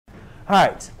All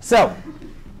right, so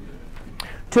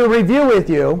to review with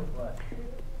you,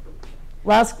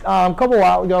 last couple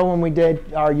while ago when we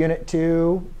did our Unit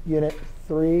 2, Unit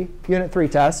 3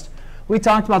 test, we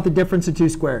talked about the difference of two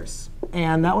squares.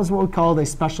 And that was what we called a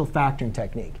special factoring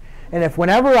technique. And if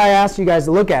whenever I asked you guys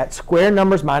to look at square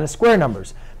numbers minus square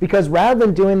numbers, because rather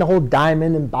than doing the whole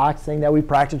diamond and box thing that we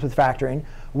practiced with factoring,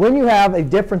 when you have a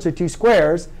difference of two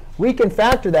squares, we can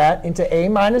factor that into a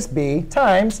minus b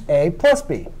times a plus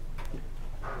b.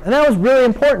 And that was really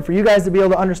important for you guys to be able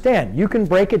to understand. You can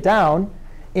break it down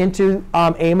into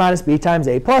a minus b times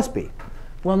a plus b.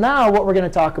 Well, now what we're going to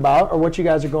talk about, or what you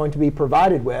guys are going to be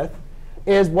provided with,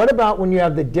 is what about when you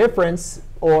have the difference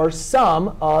or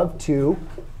sum of two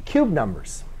cube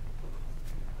numbers?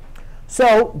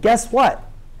 So guess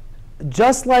what?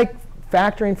 Just like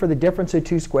factoring for the difference of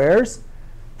two squares,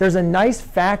 there's a nice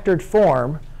factored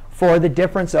form for the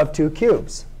difference of two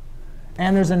cubes.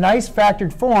 And there's a nice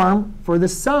factored form for the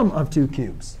sum of two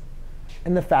cubes.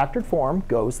 And the factored form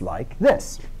goes like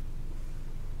this.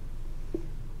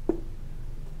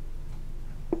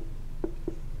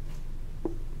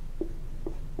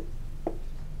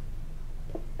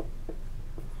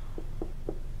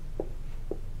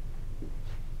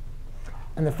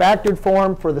 And the factored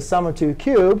form for the sum of two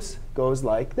cubes goes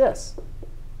like this.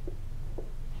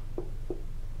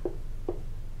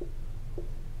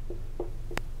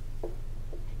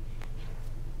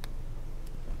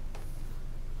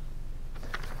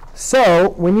 So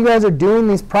when you guys are doing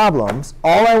these problems,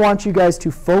 all I want you guys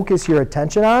to focus your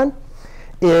attention on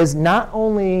is not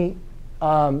only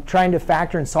trying to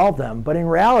factor and solve them, but in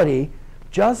reality,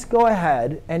 just go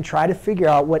ahead and try to figure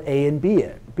out what a and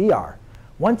b are.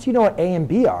 Once you know what a and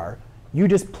b are, you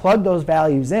just plug those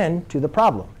values in to the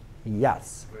problem.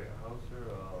 Yes.